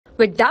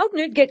With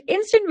Doubtnut, get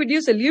instant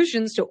video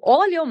solutions to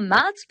all your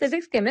maths,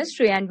 physics,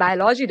 chemistry, and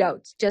biology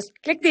doubts. Just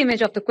click the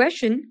image of the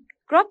question,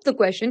 crop the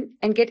question,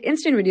 and get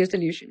instant video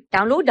solution.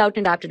 Download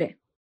Doubtnut app today.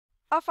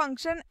 A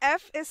function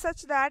f is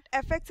such that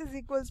fx is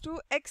equals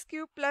to x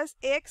cubed plus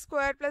ax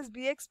square plus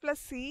bx plus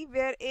c,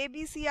 where a,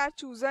 b, c are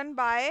chosen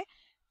by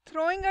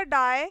throwing a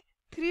die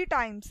 3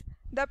 times.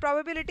 The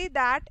probability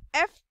that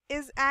f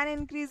is an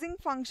increasing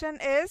function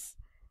is,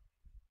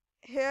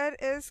 here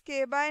is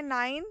k by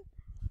 9,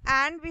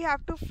 and we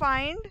have to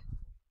find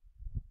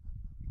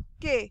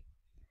k.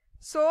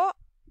 So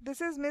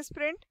this is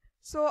misprint.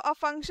 So a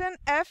function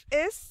f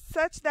is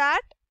such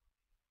that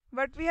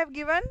what we have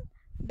given,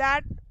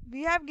 that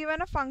we have given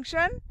a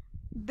function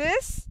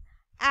this,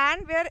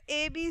 and where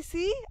a, b,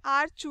 c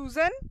are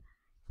chosen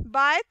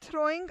by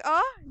throwing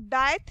a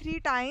die 3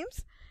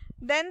 times,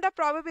 then the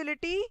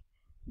probability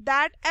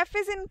that f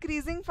is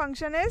increasing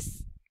function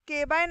is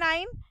k by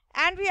 9,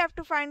 and we have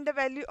to find the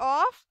value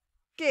of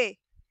k.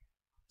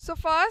 So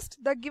first,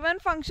 the given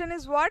function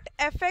is what?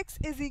 Fx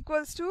is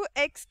equals to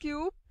x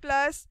cube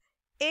plus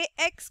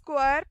ax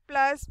square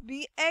plus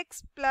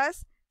bx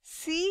plus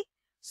c.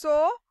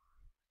 So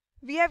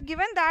we have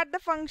given that the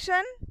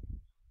function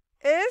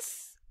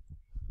is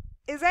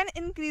an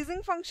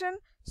increasing function.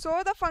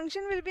 So the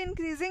function will be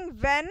increasing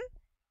when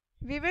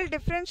we will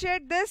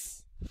differentiate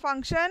this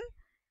function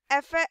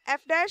f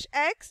dash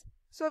x.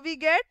 So we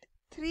get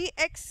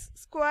 3x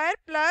square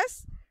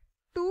plus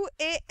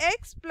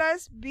 2ax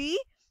plus b.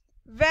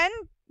 When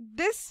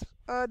this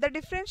the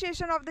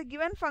differentiation of the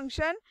given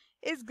function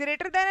is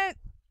greater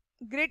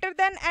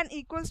than and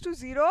equals to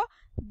 0,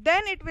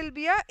 then it will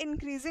be a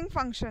increasing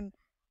function.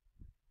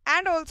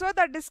 And also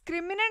the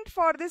discriminant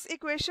for this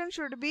equation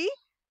should be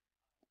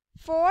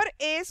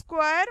 4a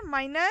square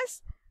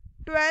minus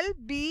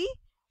 12b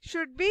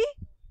should be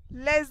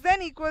less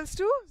than equals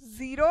to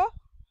 0.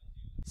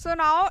 So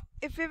now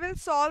if we will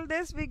solve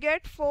this, we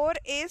get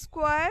 4a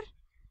square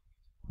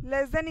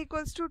less than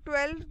equals to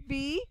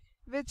 12b,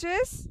 which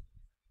is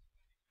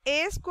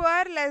a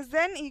square less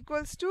than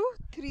equals to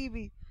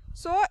 3b.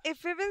 So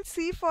if we will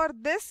see for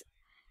this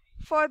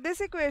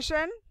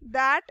equation,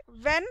 that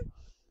when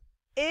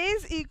a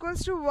is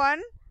equals to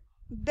 1,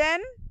 then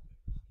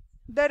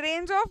the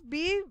range of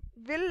b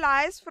will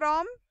lies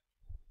from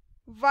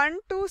 1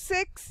 to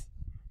 6,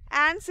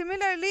 and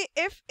similarly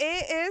if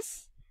a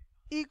is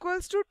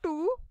equals to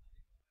 2,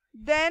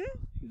 then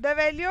the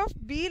value of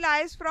b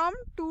lies from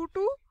 2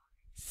 to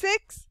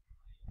 6,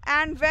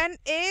 and when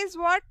a is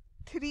what?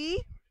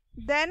 3,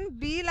 then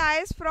b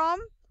lies from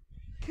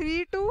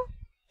 3 to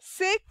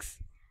 6,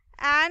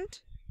 and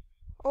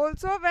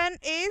also when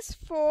a is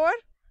 4,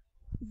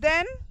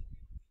 then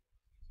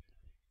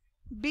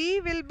b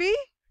will be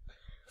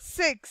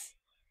 6.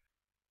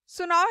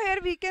 So now here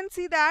we can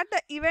see that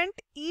the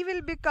event e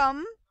will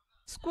become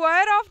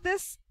square of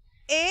this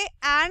a,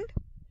 and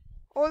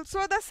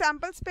also the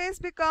sample space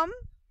become,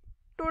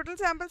 total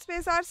sample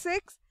space are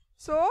 6.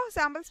 So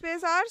sample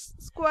space are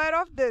square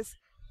of this.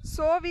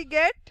 So we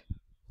get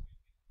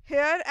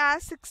here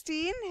as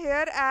 16,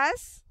 here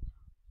as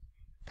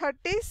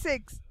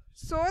 36.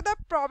 So the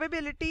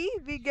probability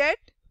we get,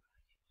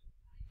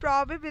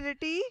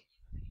 probability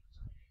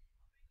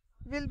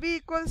will be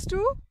equals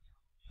to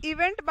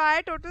event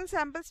by total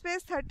sample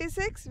space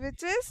 36,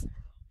 which is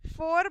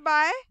 4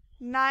 by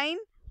 9.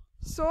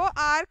 So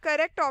our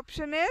correct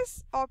option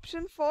is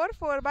option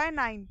 4 by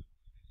 9.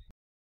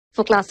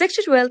 For class 6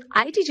 to 12,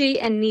 IIT JEE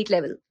and NEET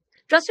level.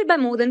 Trusted by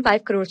more than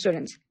 5 crore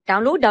students.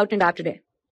 Download Doubtnut app today.